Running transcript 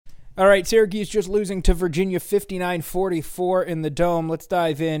All right, Syracuse just losing to Virginia 59-44 in the Dome. Let's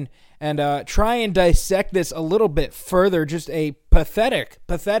dive in and try and dissect this a little bit further. Just a pathetic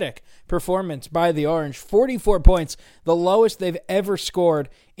performance by the Orange. 44 points, the lowest they've ever scored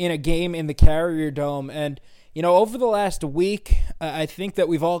in a game in the Carrier Dome. And, you know, over the last week, I think that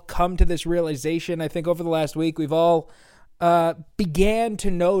we've all come to this realization. I think over the last week, we've all began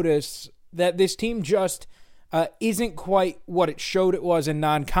to notice that this team just isn't quite what it showed it was in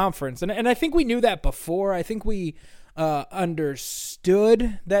non-conference. And I think we knew that before. I think we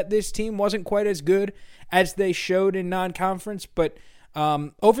understood that this team wasn't quite as good as they showed in non-conference. But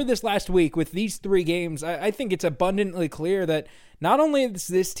over this last week with these three games, I think it's abundantly clear that not only is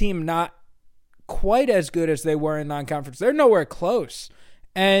this team not quite as good as they were in non-conference, they're nowhere close.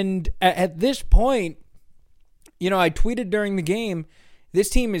 And at this point, you know, I tweeted during the game, this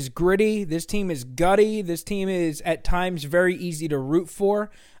team is gritty, this team is gutty, this team is at times very easy to root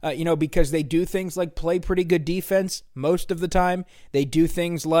for, because they do things like play pretty good defense most of the time. They do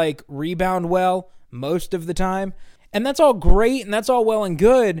things like rebound well most of the time. And that's all great and that's all well and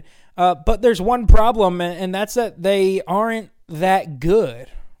good, but there's one problem, and that's that they aren't that good,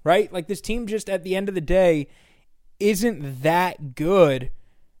 right? Like this team just at the end of the day isn't that good,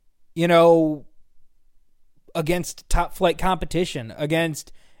 against top flight competition,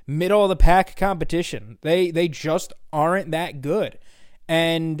 against middle of the pack competition. They just aren't that good.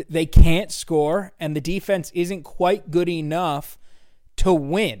 And they can't score, and the defense isn't quite good enough to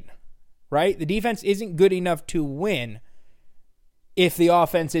win, right? The defense isn't good enough to win if the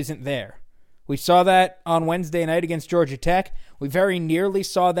offense isn't there. We saw that on Wednesday night against Georgia Tech. We very nearly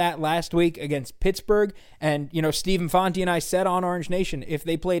saw that last week against Pittsburgh. And, Stephen Fonte and I said on Orange Nation, if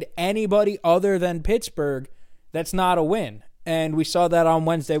they played anybody other than Pittsburgh, that's not a win. And we saw that on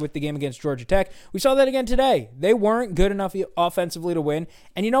Wednesday with the game against Georgia Tech. We saw that again today. They weren't good enough offensively to win.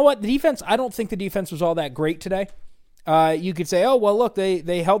 And you know what? The defense, I don't think the defense was all that great today. You could say, oh, well, look,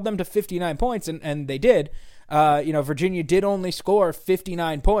 they held them to 59 points, and they did. Virginia did only score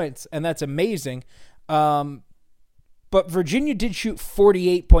 59 points, and that's amazing. But Virginia did shoot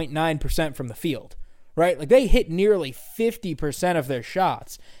 48.9% from the field, right? Like they hit nearly 50% of their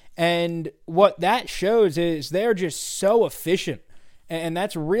shots. And what that shows is they're just so efficient. And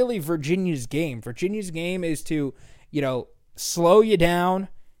that's really Virginia's game. Virginia's game is to, slow you down,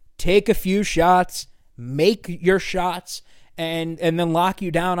 take a few shots, make your shots, and then lock you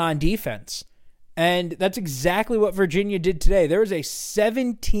down on defense. And that's exactly what Virginia did today. There was a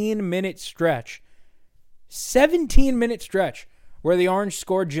 17-minute stretch where the Orange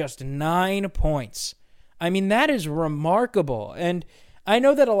scored just 9 points. I mean, that is remarkable. And I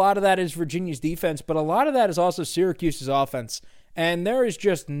know that a lot of that is Virginia's defense, but a lot of that is also Syracuse's offense. And there is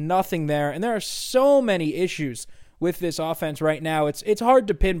just nothing there. And there are so many issues with this offense right now. It's hard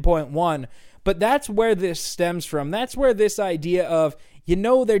to pinpoint one, but that's where this stems from. That's where this idea of,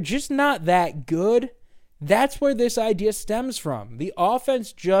 they're just not that good. That's where this idea stems from. The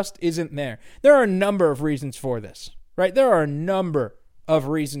offense just isn't there. There are a number of reasons for this, right? There are a number of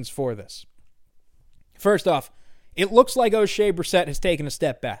reasons for this. First off, it looks like O'Shea Brissett has taken a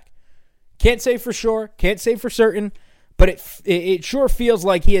step back. Can't say for sure, can't say for certain, but it sure feels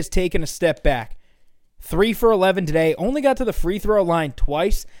like he has taken a step back. 3 for 11 today, only got to the free throw line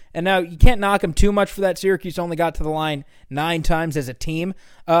twice, and now you can't knock him too much for that. Syracuse only got to the line 9 times as a team,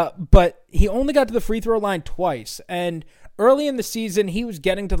 but he only got to the free throw line twice, and early in the season, he was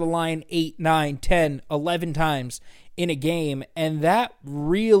getting to the line 8, 9, 10, 11 times in a game, and that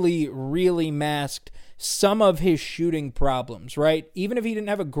really, really masked some of his shooting problems, right? Even if he didn't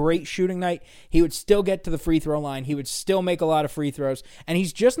have a great shooting night, he would still get to the free throw line. He would still make a lot of free throws, and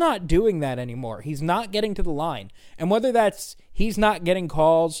he's just not doing that anymore. He's not getting to the line. And whether that's he's not getting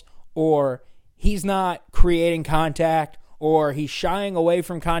calls or he's not creating contact or he's shying away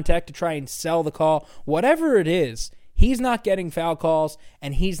from contact to try and sell the call, whatever it is, he's not getting foul calls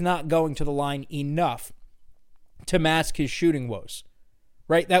and he's not going to the line enough to mask his shooting woes.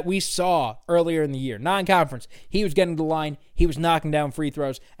 Right, that we saw earlier in the year. Non-conference, he was getting to the line, he was knocking down free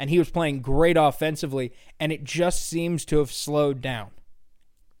throws, and he was playing great offensively, and it just seems to have slowed down.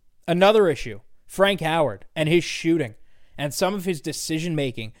 Another issue, Frank Howard and his shooting, and some of his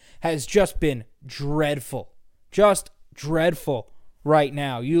decision-making has just been dreadful. Just dreadful right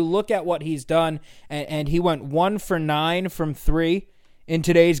now. You look at what he's done, and he went 1 for 9 from 3 in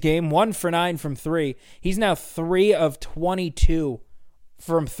today's game, 1 for 9 from 3. He's now 3 of 22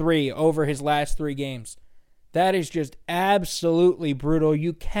 from 3 over his last 3 games. That is just absolutely brutal.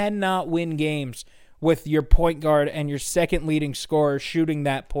 You cannot win games with your point guard and your second leading scorer shooting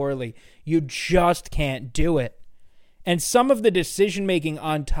that poorly. You just can't do it. And some of the decision-making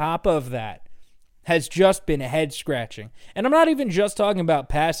on top of that has just been head-scratching. And I'm not even just talking about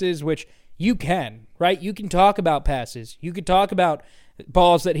passes, which you can, right? You can talk about passes. You can talk about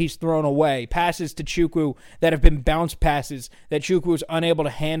balls that he's thrown away, passes to Chukwu that have been bounce passes that Chukwu was unable to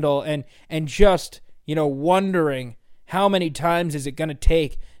handle, and just, wondering how many times is it going to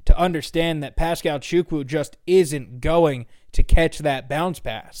take to understand that Pascal Chukwu just isn't going to catch that bounce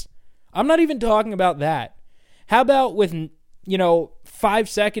pass. I'm not even talking about that. How about with, 5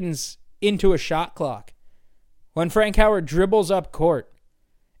 seconds into a shot clock, when Frank Howard dribbles up court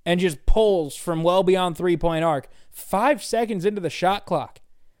and just pulls from well beyond three-point arc, 5 seconds into the shot clock,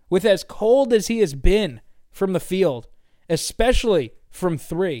 with as cold as he has been from the field, especially from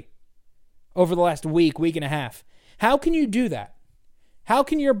three over the last week and a half. How can you do that? How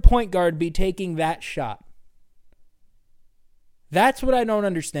can your point guard be taking that shot? That's what I don't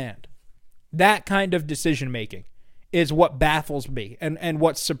understand. That kind of decision-making is what baffles me and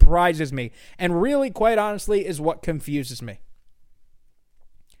what surprises me, and really, quite honestly, is what confuses me.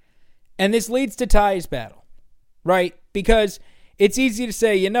 And this leads to Tyus Battle, right? Because it's easy to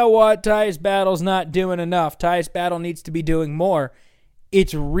say, you know what, Tyus Battle's not doing enough. Tyus Battle needs to be doing more.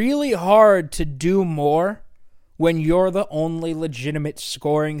 It's really hard to do more when you're the only legitimate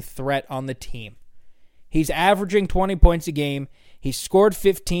scoring threat on the team. He's averaging 20 points a game. He scored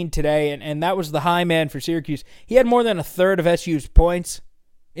 15 today, and that was the high man for Syracuse. He had more than a third of SU's points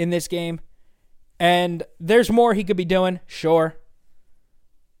in this game. And there's more he could be doing, sure.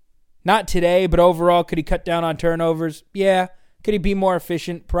 Not today, but overall, could he cut down on turnovers? Yeah. Could he be more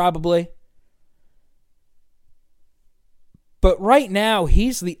efficient? Probably. But right now,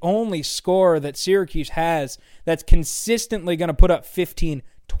 he's the only scorer that Syracuse has that's consistently going to put up 15,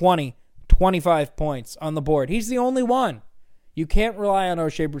 20, 25 points on the board. He's the only one. You can't rely on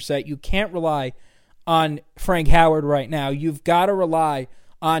O'Shea Brissett. You can't rely on Frank Howard right now. You've got to rely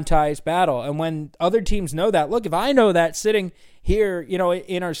on Tyus Battle. And when other teams know that, look, if I know that sitting here,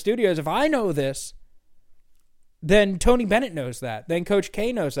 in our studios, if I know this, then Tony Bennett knows that. Then Coach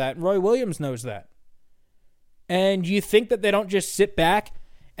K knows that. And Roy Williams knows that. And you think that they don't just sit back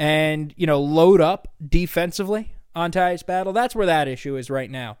and, load up defensively on Tyus Battle? That's where that issue is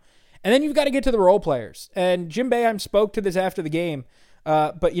right now. And then you've got to get to the role players. And Jim Boeheim spoke to this after the game.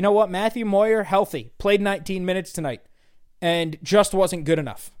 But you know what? Matthew Moyer, healthy, played 19 minutes tonight, and just wasn't good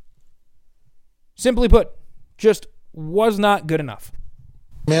enough. Simply put, just was not good enough.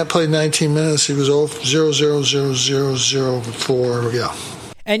 Matt played 19 minutes. He was 0-0-0-0-0-4. Yeah.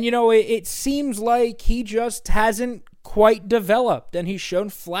 And, it seems like he just hasn't quite developed, and he's shown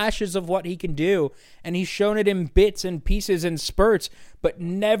flashes of what he can do, and he's shown it in bits and pieces and spurts, but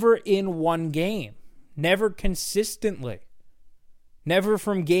never in one game, never consistently. Never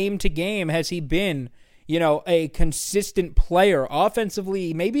from game to game has he been, a consistent player,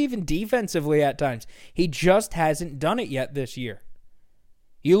 offensively, maybe even defensively at times. He just hasn't done it yet this year.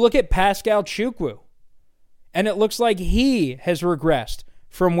 You look at Pascal Chukwu, and it looks like he has regressed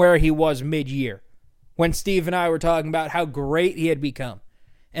from where he was mid-year, when Steve and I were talking about how great he had become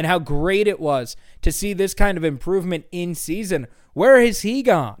and how great it was to see this kind of improvement in season. Where has he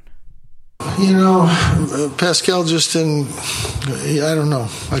gone? Pascal just didn't, I don't know.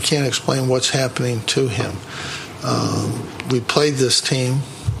 I can't explain what's happening to him. We played this team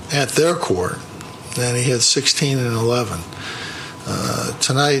at their court, and he had 16 and 11.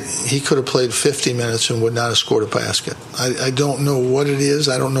 Tonight, he could have played 50 minutes and would not have scored a basket. I don't know what it is.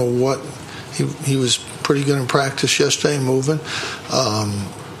 I don't know what. He was pretty good in practice yesterday, moving.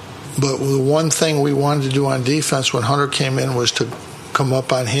 But the one thing we wanted to do on defense when Hunter came in was to come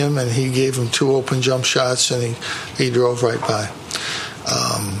up on him, and he gave him 2 open jump shots, and he drove right by.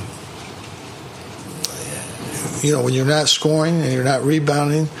 When you're not scoring and you're not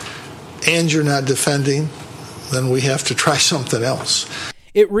rebounding and you're not defending, then we have to try something else.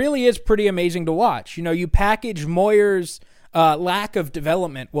 It really is pretty amazing to watch. You package Moyer's lack of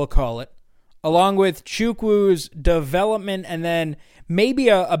development, we'll call it, along with Chukwu's development and then maybe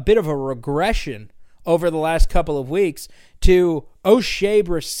a bit of a regression over the last couple of weeks to O'Shea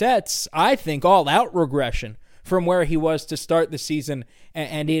Brissett's, I think, all-out regression from where he was to start the season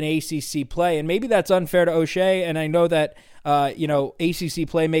and in ACC play. And maybe that's unfair to O'Shea, and I know that ACC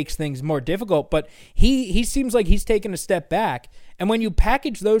play makes things more difficult, but he seems like he's taken a step back. And when you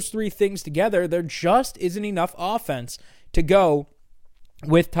package those three things together, there just isn't enough offense to go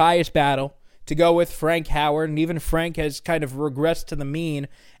with Tyus Battle, to go with Frank Howard, and even Frank has kind of regressed to the mean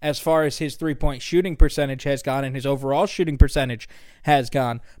as far as his three-point shooting percentage has gone and his overall shooting percentage has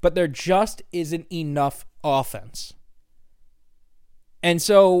gone. But there just isn't enough offense. And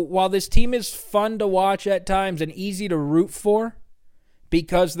so while this team is fun to watch at times and easy to root for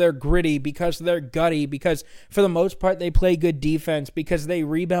because they're gritty, because they're gutty, because for the most part they play good defense, because they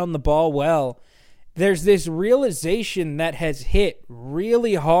rebound the ball well, there's this realization that has hit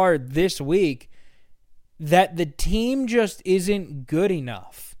really hard this week that the team just isn't good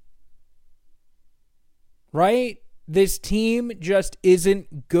enough. Right? This team just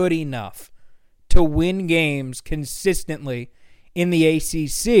isn't good enough to win games consistently in the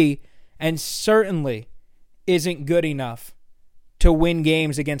ACC, and certainly isn't good enough to win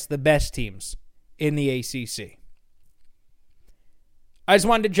games against the best teams in the ACC. I just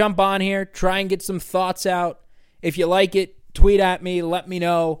wanted to jump on here, try and get some thoughts out. If you like it, tweet at me, let me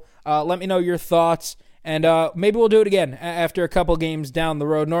know. Let me know your thoughts. And maybe we'll do it again after a couple games down the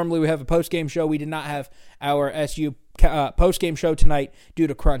road. Normally we have a post-game show. We did not have our SU post-game show tonight due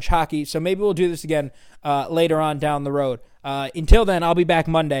to crunch hockey. So maybe we'll do this again later on down the road. Until then, I'll be back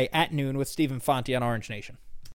Monday at noon with Stephen Fonte on Orange Nation.